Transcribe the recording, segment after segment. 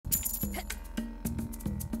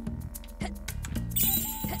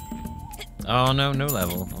Oh, no, no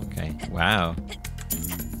level. Okay. Wow.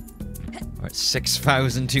 We're at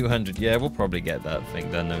 6,200. Yeah, we'll probably get that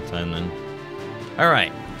thing done no time then.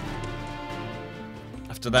 Alright.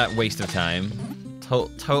 After that waste of time.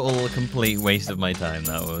 Total, complete waste of my time,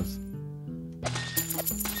 that was.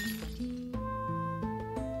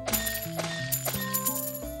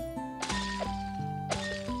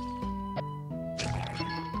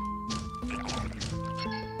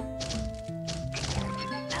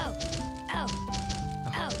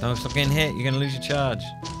 Don't stop getting hit, you're gonna lose your charge.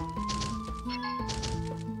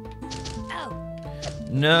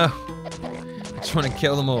 No! I just want to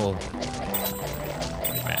kill them all.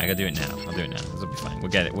 Right, I gotta do it now. I'll do it now. This will be fine. We'll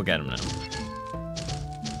get it. We'll get them now.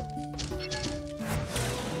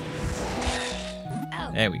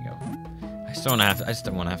 There we go. I just don't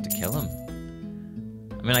want to have to kill them.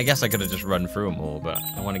 I mean, I guess I could have just run through them all, but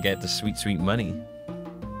I want to get the sweet, sweet money.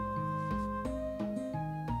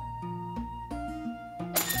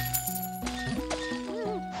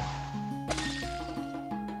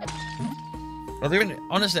 Well,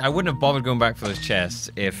 honestly, I wouldn't have bothered going back for those chests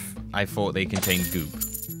if I thought they contained goop.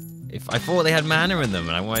 If I thought they had mana in them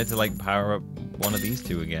and I wanted to, like, power up one of these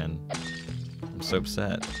two again. I'm so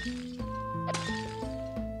upset.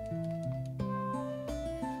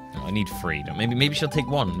 Oh, I need freedom. Maybe she'll take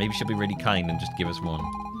one. Maybe she'll be really kind and just give us one.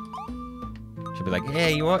 She'll be like,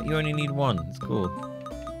 hey, you what? You only need one. It's cool.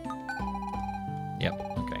 Yep,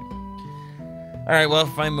 okay. Alright, well, if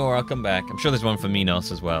I find more, I'll come back. I'm sure there's one for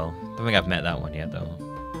Minos as well. I don't think I've met that one yet, though.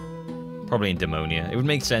 Probably in Demonia. It would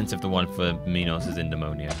make sense if the one for Minos is in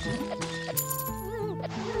Demonia.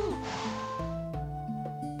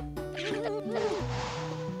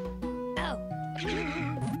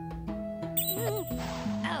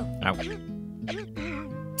 Ow. Get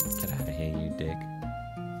out of here, you dick.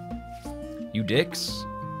 You dicks?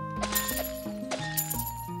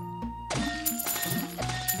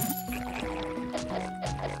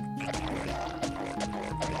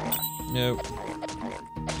 Nope.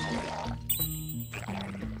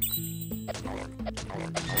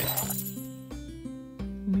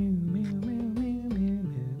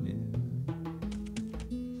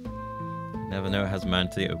 Never know it has man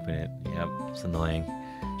until you open it. Yep, it's annoying.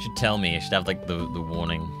 Should tell me. It should have like the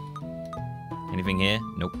warning. Anything here?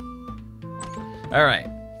 Nope. Alright,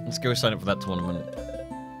 let's go sign up for that tournament.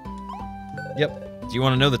 Yep. Do you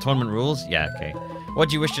want to know the tournament rules? Yeah, okay. What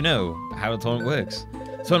do you wish to know? How the tournament works?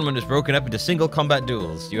 The tournament is broken up into single combat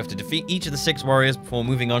duels. You have to defeat each of the 6 warriors before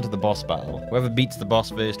moving on to the boss battle. Whoever beats the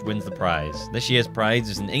boss first wins the prize. This year's prize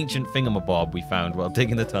is an ancient thingamabob we found while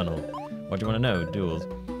digging the tunnel. What do you want to know? Duels.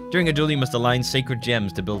 During a duel, you must align sacred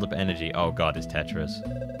gems to build up energy. Oh god, it's Tetris.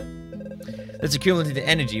 This accumulated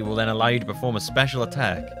energy will then allow you to perform a special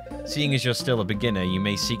attack. Seeing as you're still a beginner, you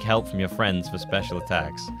may seek help from your friends for special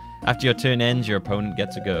attacks. After your turn ends, your opponent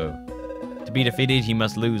gets a go. To be defeated, he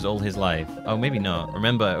must lose all his life. Oh, maybe not.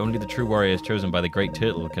 Remember, only the true warriors chosen by the Great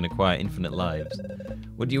Turtle can acquire infinite lives.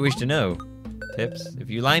 What do you wish to know? Tips? If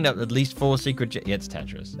you lined up at least 4 secret yeah, it's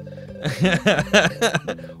Tetris.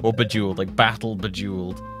 Or Bejeweled, like Battle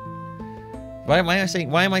Bejeweled. Why am I saying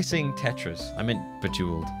Tetris? I meant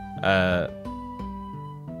Bejeweled.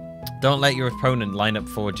 Don't let your opponent line up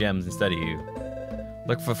 4 gems instead of you.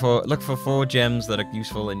 Look for 4 gems that are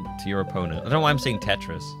useful to your opponent. I don't know why I'm saying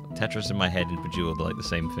Tetris. Tetris in my head and Bejeweled are like the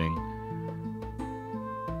same thing.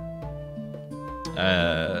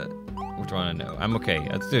 What do I want to know? I'm okay.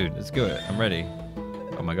 Let's do it. I'm ready.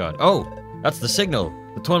 Oh my god. Oh! That's the signal!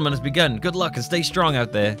 The tournament has begun. Good luck and stay strong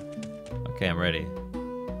out there. Okay, I'm ready.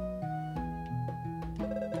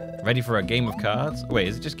 Ready for a game of cards? Wait,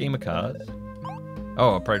 is it just game of cards?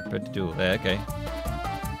 Oh, I'll probably put the duel there, okay.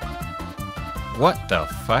 What the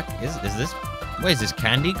fuck? Is this... What is this,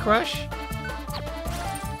 Candy Crush?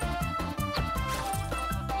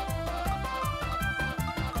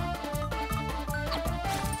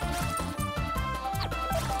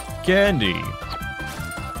 Candy!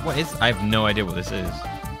 What is... I have no idea what this is.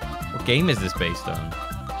 What game is this based on?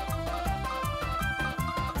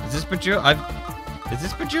 Is this Bejeweled? Is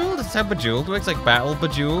this Bejeweled? Is this how Bejeweled works? Like Battle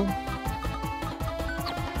Bejeweled?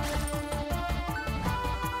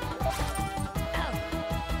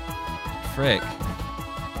 Frick.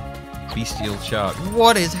 Bestial shark.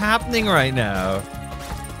 What is happening right now?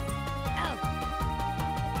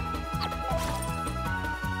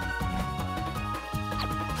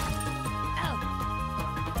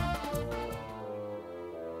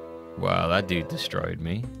 Wow, that dude destroyed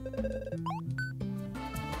me.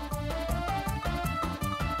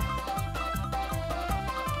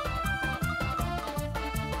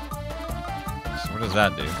 So what does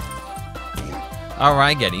that do? Oh,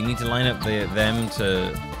 I get it. You need to line up them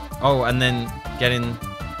to Oh, and then getting...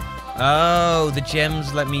 Oh, the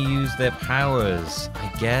gems let me use their powers.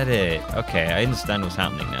 I get it. Okay, I understand what's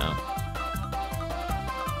happening now.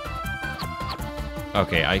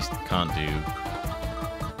 Okay, I can't do...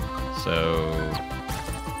 So...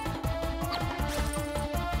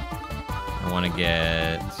 I want to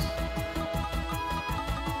get...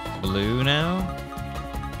 blue now?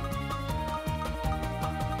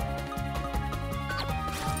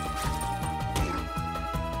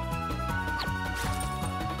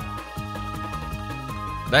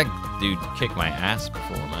 That dude kicked my ass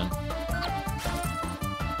before, man.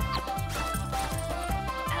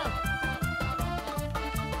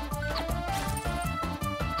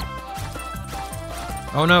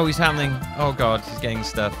 Oh no, he's happening. Oh god, he's getting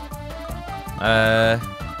stuff.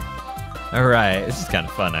 Alright, this is kind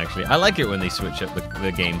of fun actually. I like it when they switch up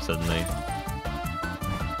the game suddenly.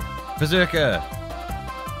 Berserker!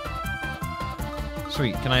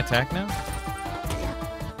 Sweet, can I attack now?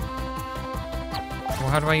 Well,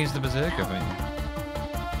 how do I use the Berserker thing?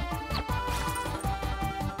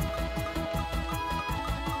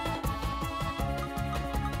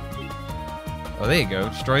 Oh, there you go.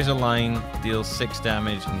 Destroys a line, deals 6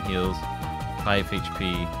 damage, and heals 5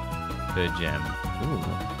 HP per gem. Ooh.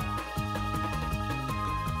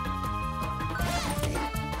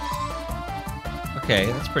 Okay,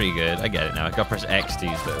 that's pretty good. I get it now. I gotta press X to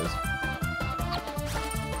use those.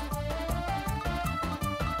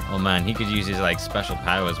 Oh man, he could use his like special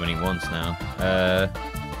powers when he wants now.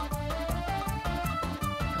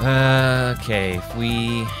 Okay, if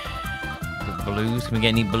we get blues, can we get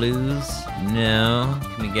any blues? No.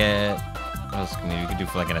 Can we get what else can we could do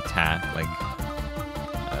for like an attack, like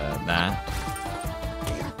that.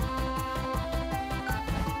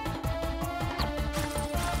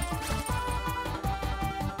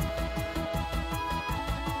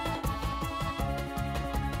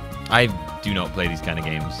 I do not play these kind of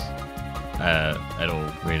games at all,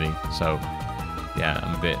 really. So, yeah,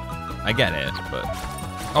 I'm a bit... I get it, but...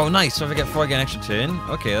 Oh, nice! So if I get 4, I get an extra turn?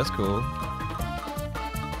 Okay, that's cool.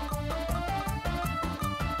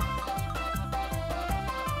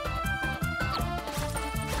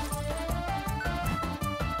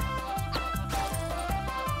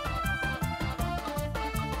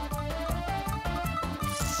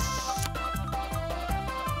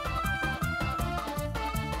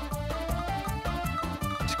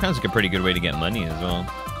 Sounds like a pretty good way to get money as well.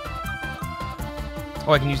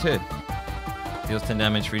 Oh, I can use Hood. Deals 10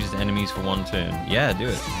 damage, freezes enemies for 1 turn. Yeah, do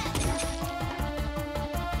it.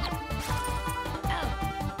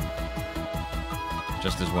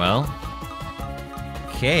 Just as well.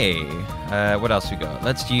 Okay. What else we got?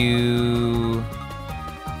 Let's do...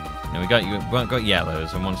 No, we got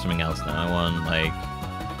yellows. I want something else now. I want, like...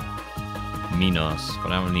 Minos.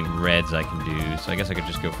 But I don't have any reds I can do. So I guess I could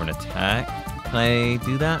just go for an attack. Can I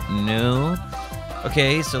do that? No.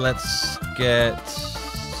 Okay, so let's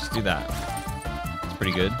do that. It's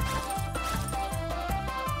pretty good.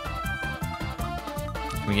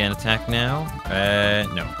 Can we get an attack now?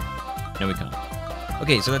 No. No, we can't.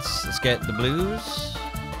 Okay, so let's get the blues.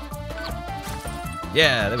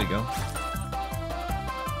 Yeah, there we go.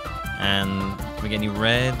 And can we get any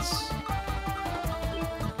reds?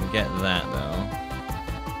 We can get that though.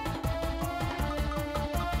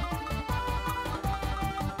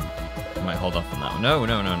 Might hold off on that one. No.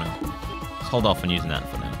 Let's hold off on using that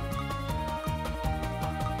for now.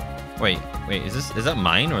 Wait, is that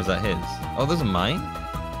mine or is that his? Oh, those are mine?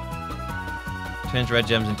 Turns red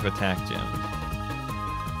gems into attack gems.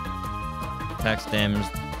 Attack stems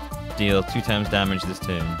deal 2 times damage this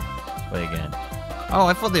turn. Play again. Oh,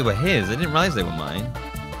 I thought they were his. I didn't realize they were mine.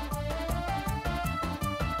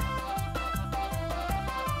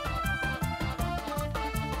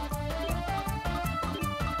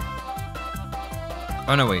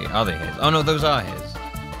 Oh no, wait, are they his? Oh no, those are his.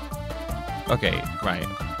 Okay, right.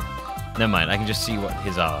 Never mind, I can just see what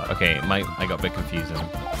his are. Okay, I got a bit confusing.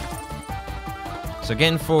 So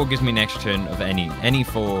getting 4 gives me an extra turn of any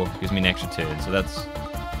 4 gives me an extra turn, so that's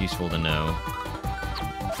useful to know.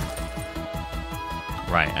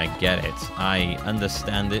 Right, I get it. I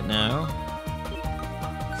understand it now.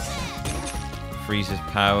 Freezes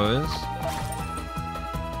powers.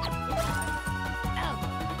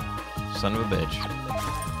 Son of a bitch.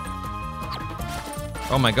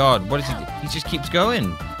 Oh my god, what is he? He just keeps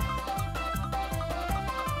going.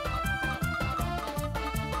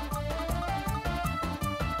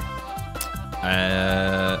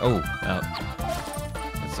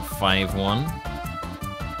 That's a 5-1.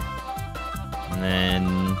 And then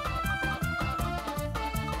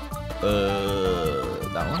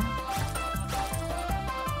that one.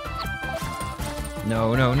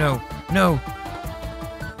 No, no, no, no.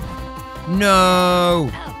 No!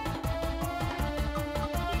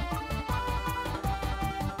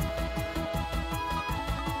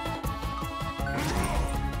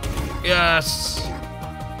 Yes!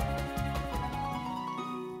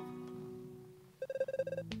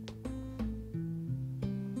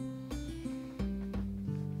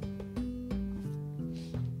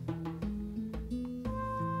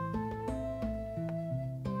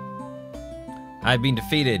 I've been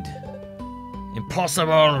defeated.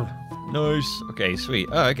 Impossible! Nice. Okay, sweet.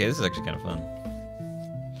 Oh, okay, this is actually kind of fun.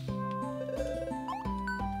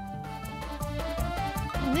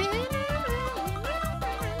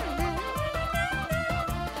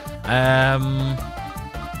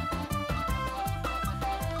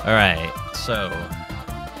 Alright, so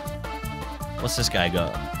what's this guy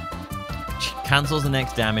got? Cancels the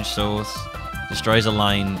next damage source, destroys a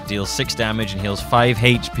line, deals 6 damage, and heals 5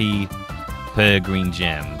 HP per green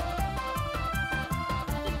gem.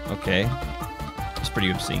 Okay. That's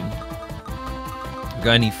pretty obscene. We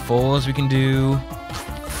got any 4s we can do?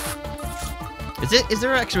 Is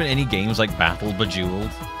there actually any games like Battle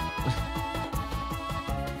Bejeweled?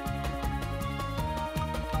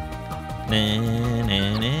 Na,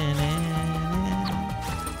 na, na, na.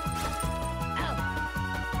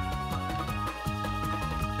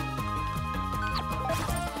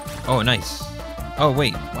 Oh, nice. Oh,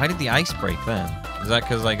 wait. Why did the ice break then? Is that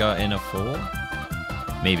because I got in a 4?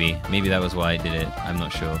 Maybe. Maybe that was why I did it. I'm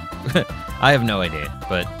not sure. I have no idea,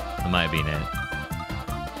 but it might have been it.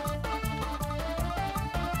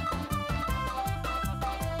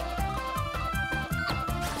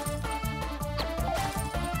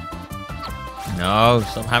 No,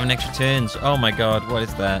 stop having extra turns. Oh my god, what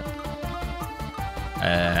is that?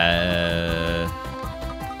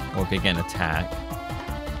 Okay, get an attack.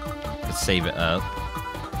 Let's save it up.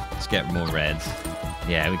 Let's get more reds.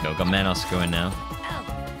 Yeah, here we go. Got Manos going now.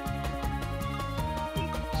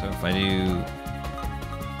 So if I do...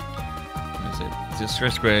 What is it? Destroy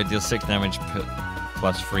square, deals 6 damage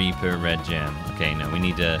plus 3 per red gem. Okay, no, we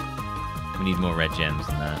need more red gems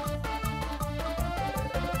than that.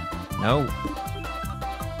 No.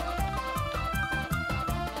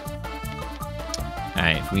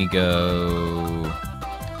 Alright, if we go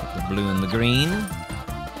put the blue and the green.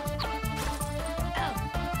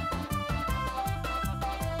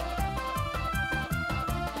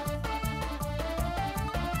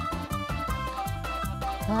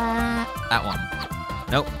 That one.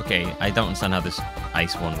 Nope, okay, I don't understand how this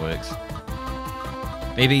ice one works.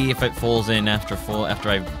 Maybe if it falls in after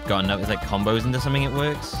I've gotten up, it's like combos into something it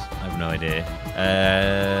works? I have no idea.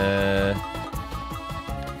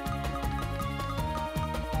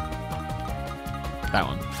 That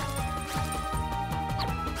one.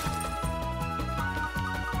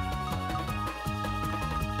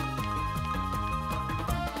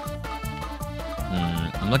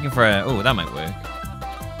 I'm looking for a... Oh, that might work.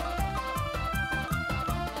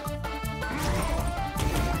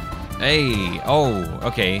 Hey! Oh,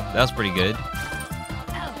 okay. That's pretty good.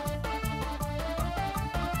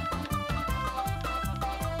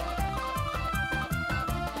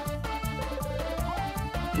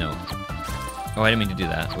 No. Oh, I didn't mean to do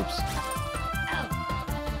that. Oops.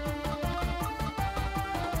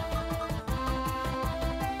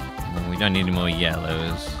 We don't need any more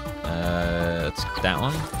yellows. Let's that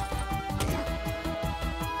one.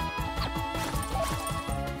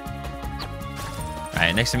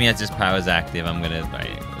 Alright, next time he has his powers active, I'm gonna...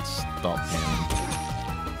 Right, let's stop him.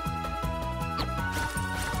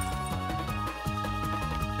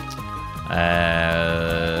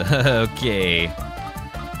 Okay.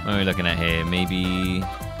 What are we looking at here? Maybe...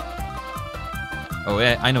 Oh,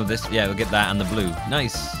 yeah, I know this. Yeah, we'll get that and the blue.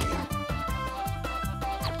 Nice.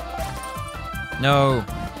 No.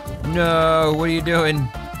 No, what are you doing?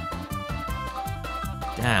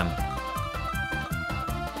 Damn.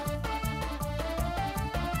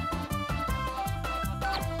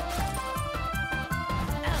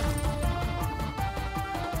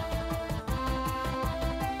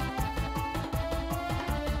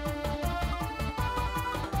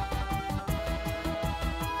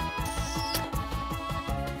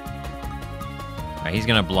 Alright, he's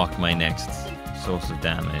gonna block my next source of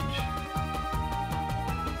damage.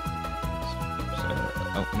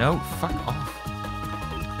 Oh, no, fuck off.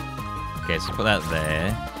 Okay, so put that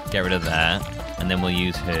there. Get rid of that. And then we'll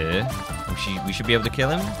use her. We should be able to kill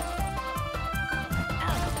him.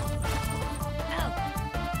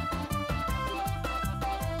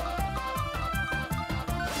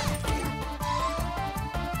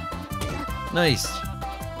 Nice.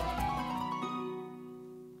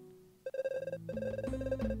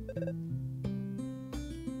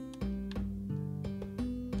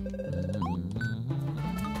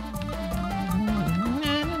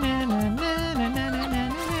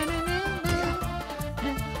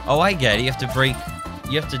 Oh, I get it. You have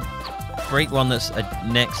to break one that's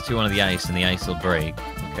next to one of the ice, and the ice will break.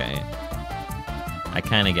 Okay. I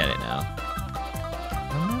kind of get it now.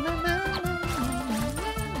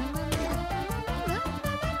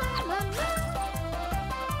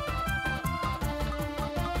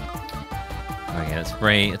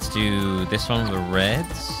 Okay, let's do this one with the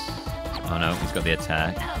reds. Oh no, he's got the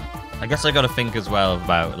attack. I guess I got to think as well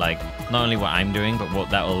about, like, not only what I'm doing, but what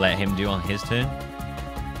that will let him do on his turn.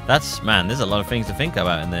 Man, there's a lot of things to think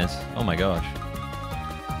about in this. Oh my gosh.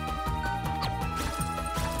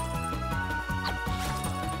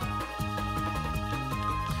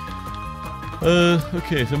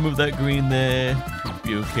 Okay, so move that green there. Should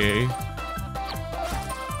be okay.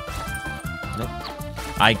 Nope.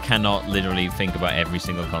 I cannot literally think about every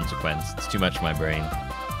single consequence. It's too much for my brain.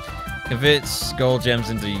 Converts gold gems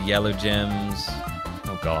into yellow gems.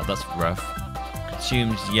 Oh god, that's rough.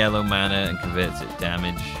 Consumes yellow mana and converts it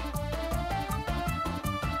damage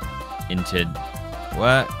into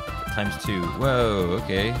what? ×2. Whoa,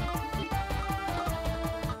 okay.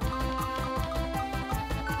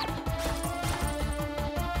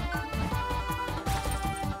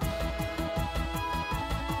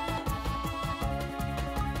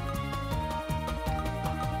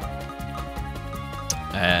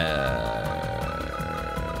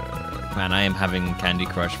 Man, I am having Candy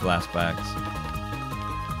Crush flashbacks.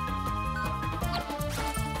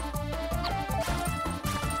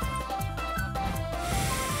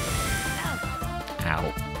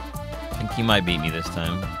 Ow. I think he might beat me this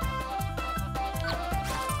time.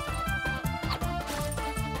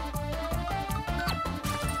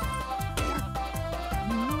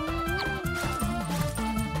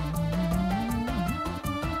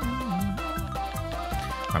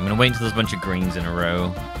 I'm gonna wait until there's a bunch of greens in a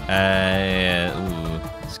row. Ooh,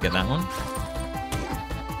 let's get that one.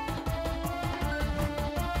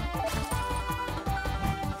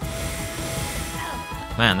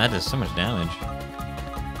 Man, that does so much damage.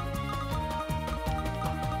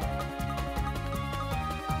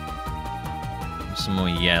 Some more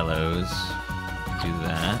yellows. Do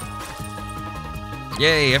that.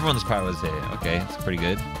 Yay, everyone's power is here. Okay, that's pretty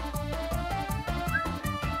good.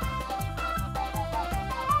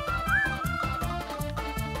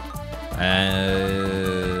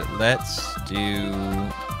 Let's do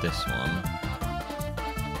this one.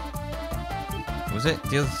 What was it?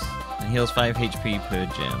 Heals 5 HP per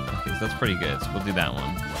gem. Okay, so that's pretty good. So we'll do that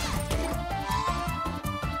one.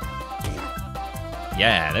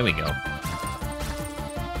 Yeah, there we go.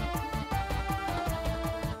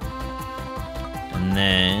 And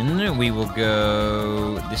then we will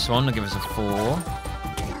go... This one will give us a 4.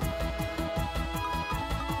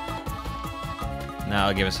 Now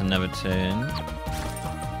I'll give us another turn.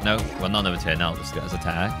 No, well, not another turn. I'll just get his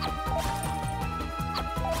attack.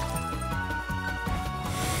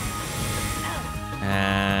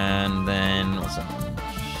 And then what's that one?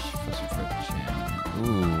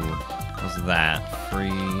 Ooh, what's that? Free.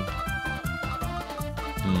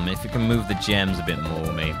 If we can move the gems a bit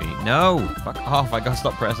more, maybe. No, fuck off! I gotta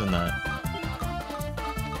stop pressing that.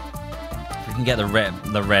 If we can get the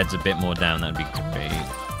reds a bit more down, that'd be great.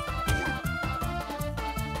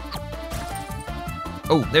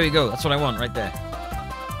 Oh, there we go. That's what I want right there.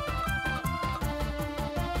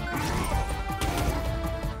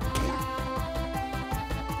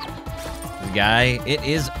 This guy, it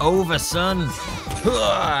is over, son.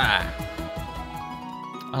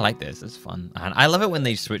 I like this. It's fun. And I love it when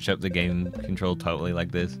they switch up the game control totally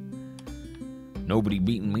like this. Nobody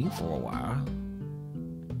beating me for a while.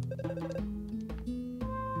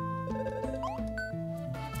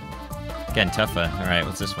 Getting tougher. All right,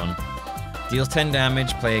 what's this one? Deals 10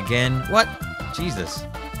 damage, play again. What? Jesus.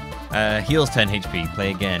 Heals 10 HP,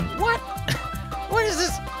 play again. What? What is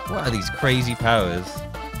this? What are these crazy powers?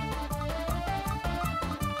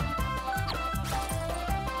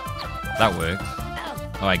 That worked.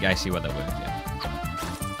 Oh, I see what that worked, yeah.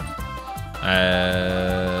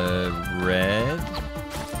 Red.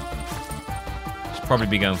 Should probably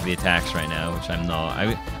be going for the attacks right now, which I'm not.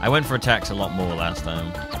 I went for attacks a lot more last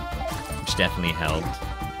time, which definitely helped.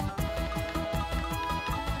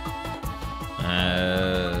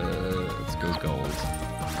 Let's go gold.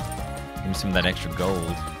 Give me some of that extra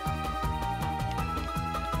gold.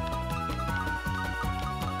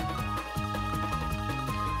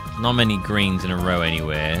 Not many greens in a row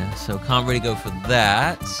anywhere, so can't really go for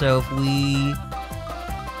that. So if we...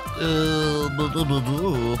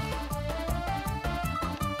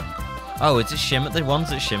 Oh, it's a shimmer. The ones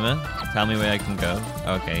that shimmer tell me where I can go.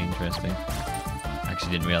 Okay, interesting.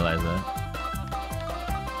 Actually didn't realize that.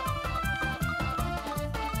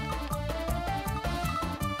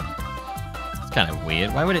 It's kind of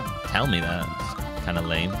weird. Why would it tell me that? It's kind of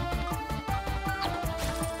lame.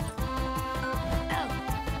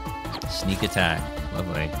 Sneak attack.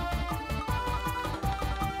 Lovely.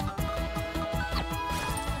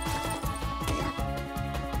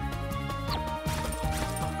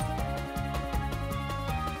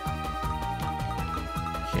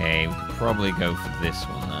 Okay, we could probably go for this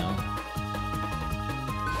one now.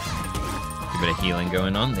 A bit of healing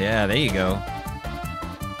going on. Yeah, there you go.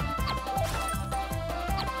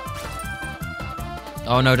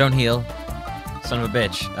 Oh no, don't heal. Son of a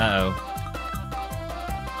bitch. Uh-oh.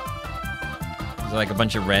 Is there like a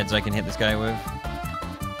bunch of reds I can hit this guy with?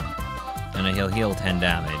 And he'll heal 10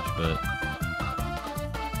 damage, but...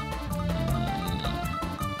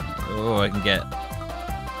 Oh, I can get...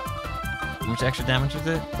 How much extra damage was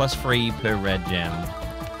it? +3 per red gem.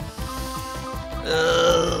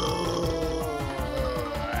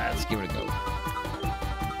 Let's give it a go.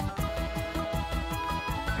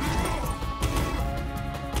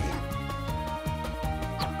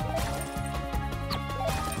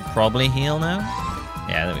 Probably heal now?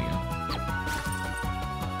 Yeah, there we go.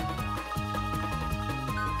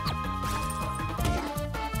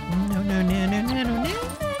 No, no, no, no, no, no, no.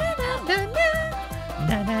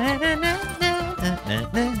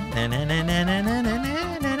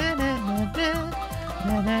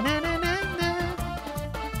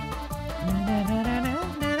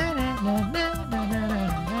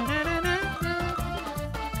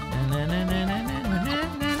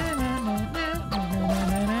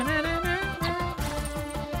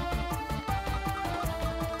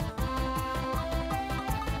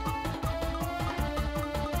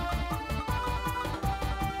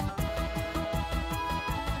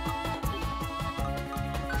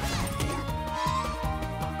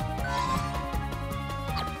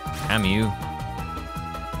 Damn you.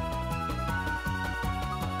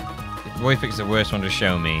 Roy picks the worst one to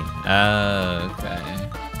show me. Okay.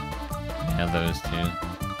 Yeah, those two.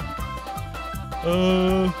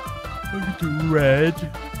 I could do red.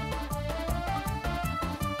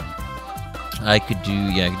 I could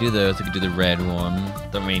do those. I could do the red one.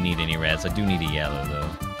 Don't really need any reds. I do need a yellow though.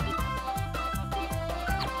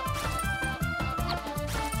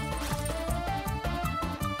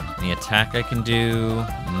 Any attack I can do?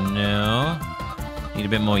 No. Need a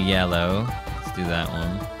bit more yellow. Let's do that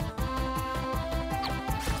one.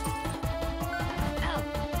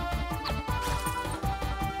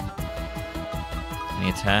 Any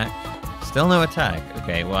attack? Still no attack.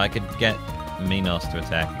 Okay, well I could get Minos to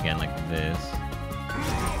attack again like this.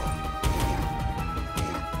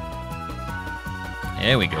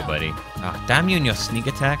 There we go, buddy. Oh, damn you and your sneak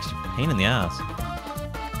attacks. Pain in the ass.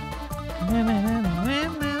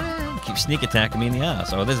 Keep sneak attacking me in the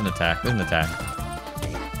ass. Oh, there's an attack. There's an attack.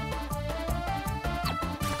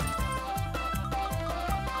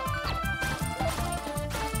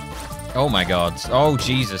 Oh my god. Oh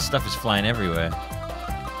Jesus. Stuff is flying everywhere.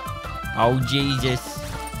 Oh Jesus.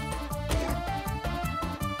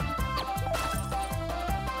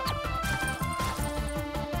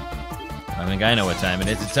 I think I know what time it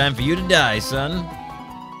is. It's time for you to die, son.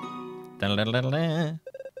 Da-da-da-da-da.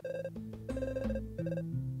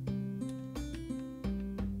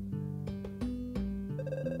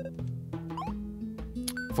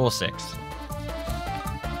 4-6.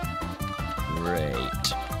 Great.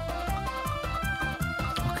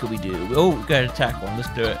 What could we do? Oh, we got an attack one. Let's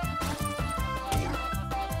do it.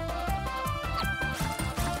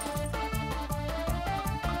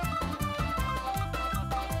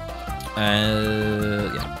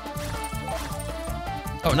 Yeah.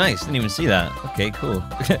 Oh, nice. Didn't even see that. Okay, cool.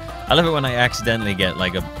 I love it when I accidentally get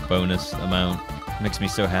like a bonus amount. It makes me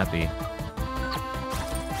so happy.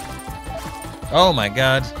 Oh my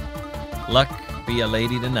god. Luck be a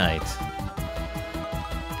lady tonight.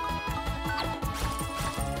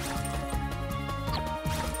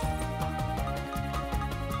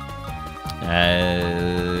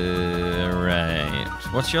 Right.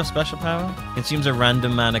 What's your special power? Consumes a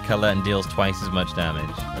random mana color and deals twice as much damage.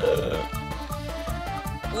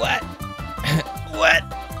 What? What?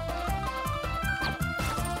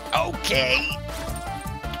 Okay.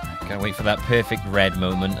 Gotta wait for that perfect red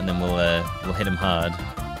moment, and then we'll hit him hard.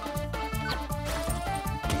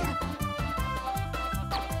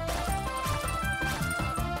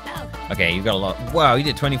 Okay, you got a lot. Wow, you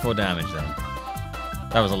did 24 damage then.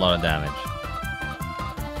 That was a lot of damage.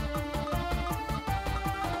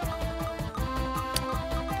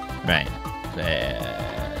 Right.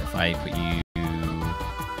 There. If I put you...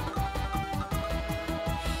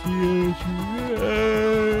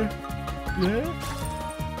 Yeah.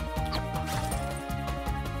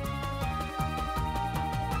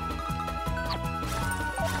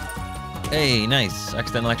 Hey, nice.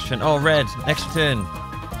 Accidental extra turn. Oh, red. Extra turn.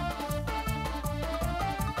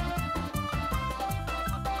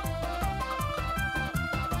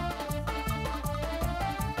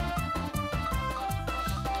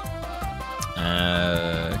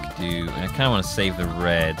 I kind of want to save the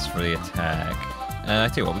reds for the attack. I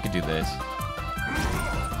tell you what, we could do this.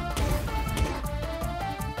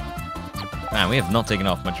 Man, we have not taken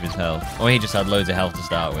off much of his health. Or he just had loads of health to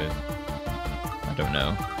start with. I don't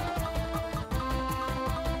know.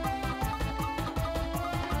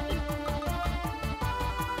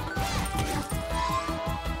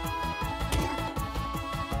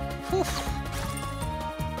 Whew.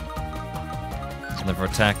 Another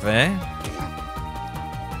attack there.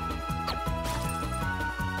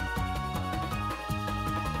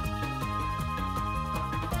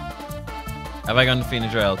 Have I gone to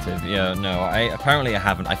Phoenix relative? Yeah, no. Apparently I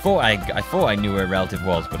haven't. I thought I knew where a relative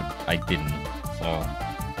was, but I didn't. So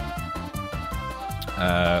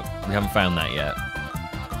we haven't found that yet.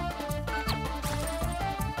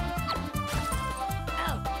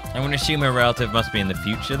 I'm gonna assume a relative must be in the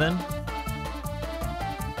future then.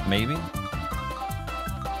 Maybe.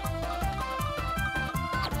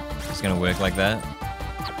 It's gonna work like that.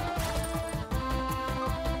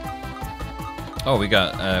 Oh, we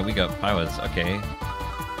got powers. Okay.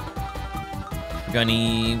 We got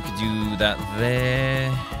any? We could do that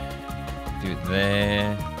there. Do it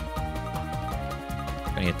there.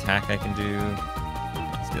 Any attack I can do?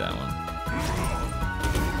 Let's do that one.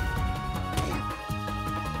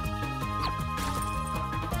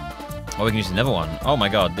 Oh, we can use another one. Oh my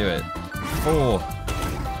god, do it. 4.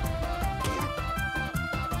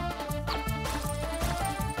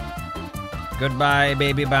 Goodbye,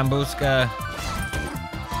 baby Bambuska.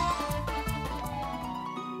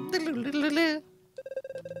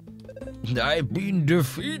 I've been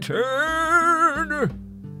defeated.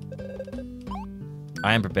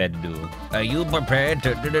 I am prepared to duel. Are you prepared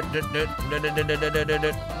to? No.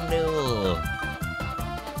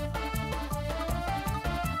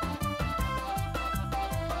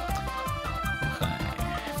 Okay.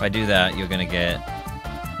 If I do that, you're gonna get.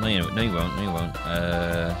 No, you won't. No, you won't.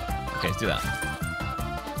 Okay, let's do that.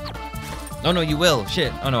 Oh no, you will.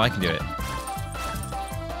 Shit. Oh no, I can do it.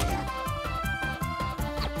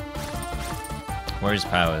 Where's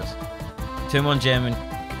powers? Turn one gem and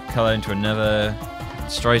color into another.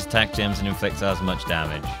 Destroys attack gems and inflicts as much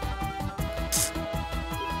damage.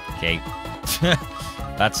 Okay.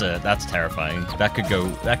 That's terrifying. That could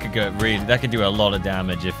do a lot of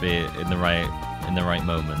damage if it in the right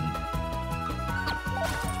moment.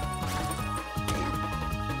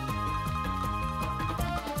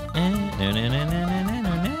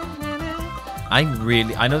 I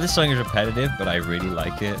know this song is repetitive, but I really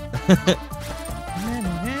like it.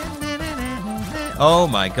 Oh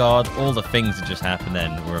my god, all the things that just happened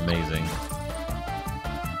then were amazing.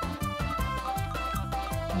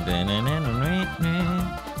 Yeah,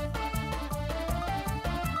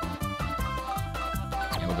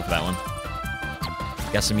 we'll go for that one.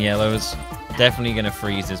 Got some yellows. Definitely gonna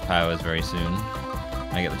freeze his powers very soon.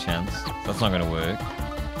 I get the chance. That's not gonna work.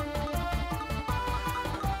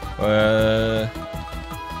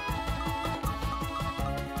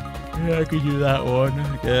 Yeah, I could do that one,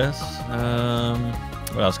 I guess.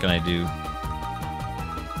 What else can I do?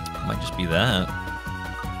 Might just be that.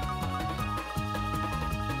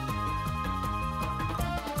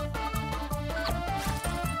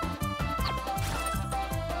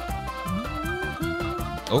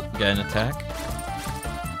 Oh, get an attack.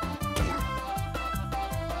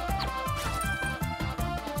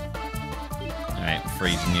 Alright,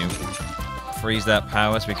 freezing you. Freeze that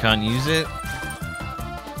power so we can't use it.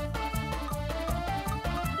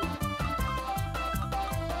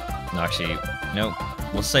 No, actually, no.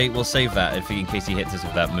 We'll save that in case he hits us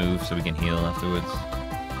with that move, so we can heal afterwards.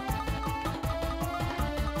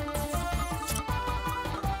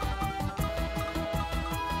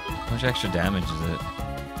 How much extra damage is it?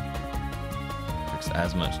 It's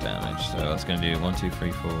as much damage. So that's gonna do 1, 2,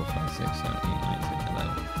 3, 4, 5, 6, 7, 8, 9, 10,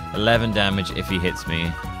 11. 11 damage if he hits me.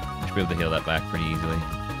 I should be able to heal that back pretty easily.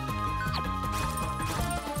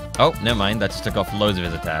 Oh, never mind. That just took off loads of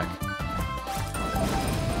his attack.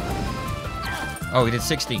 Oh, he did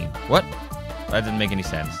 16. What? That didn't make any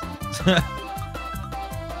sense.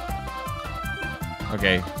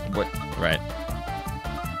 Okay. What? Right.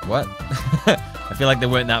 What? I feel like there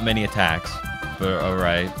weren't that many attacks, but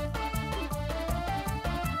alright.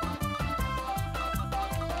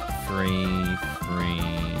 Free.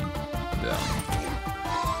 Go.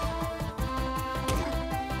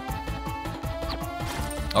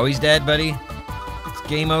 Oh, he's dead, buddy. It's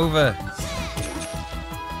game over.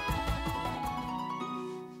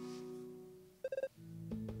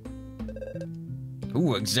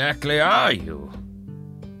 Who exactly are you?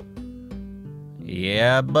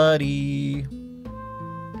 Yeah, buddy. Do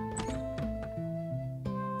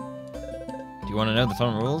you want to know the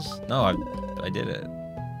tournament rules? No, I did it.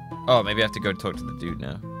 Oh, maybe I have to go talk to the dude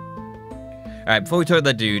now. Alright, before we talk to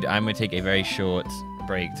that dude, I'm going to take a very short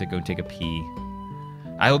break to go take a pee.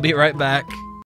 I will be right back.